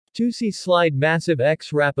Toosie Slide Massive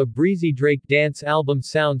X-Rap. A breezy Drake dance album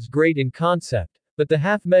sounds great in concept, but the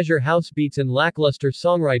half-measure house beats and lackluster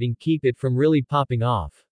songwriting keep it from really popping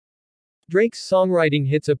off. Drake's songwriting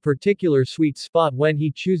hits a particular sweet spot when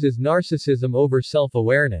he chooses narcissism over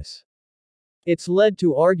self-awareness. It's led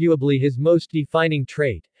to arguably his most defining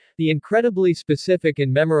trait, the incredibly specific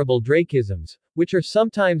and memorable Drakeisms, which are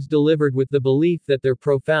sometimes delivered with the belief that they're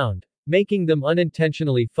profound, making them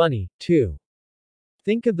unintentionally funny, too.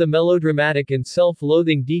 Think of the melodramatic and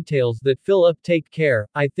self-loathing details that fill up "Take Care,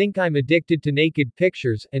 I Think I'm Addicted to Naked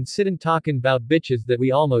Pictures," and "Sittin' Talkin' 'Bout Bitches That We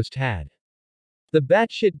Almost Had." The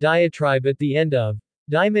batshit diatribe at the end of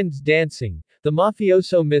Diamonds Dancing, the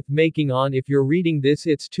mafioso myth making on "If you're reading this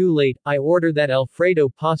it's too late, I order that Alfredo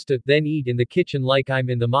pasta, then eat in the kitchen like I'm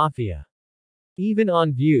in the mafia." Even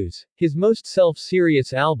on Views, his most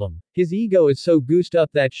self-serious album, his ego is so goosed up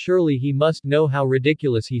that surely he must know how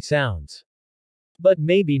ridiculous he sounds. But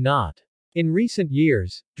maybe not. In recent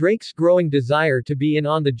years, Drake's growing desire to be in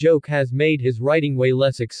on the joke has made his writing way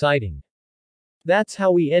less exciting. That's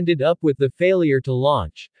how we ended up with the failure to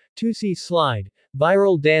launch Toosie Slide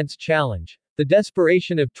Viral Dance Challenge, the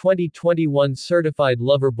desperation of 2021's Certified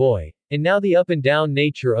Lover Boy, and now the up-and-down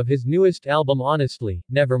nature of his newest album. Honestly,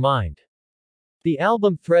 never mind. The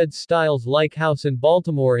album threads styles like House and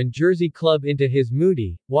Baltimore and Jersey Club into his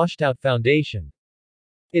moody, washed-out foundation.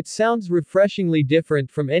 It sounds refreshingly different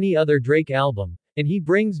from any other Drake album, and he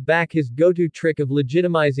brings back his go-to trick of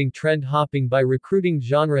legitimizing trend hopping by recruiting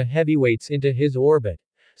genre heavyweights into his orbit.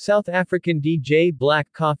 South African DJ Black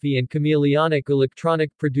Coffee and chameleonic electronic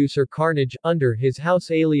producer Carnage, under his house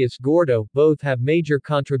alias Gordo, both have major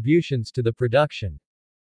contributions to the production.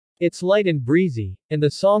 It's light and breezy, and the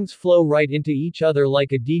songs flow right into each other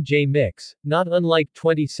like a DJ mix, not unlike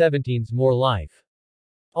 2017's More Life.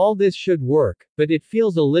 All this should work, but it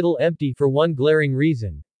feels a little empty for one glaring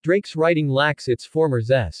reason: Drake's writing lacks its former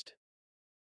zest.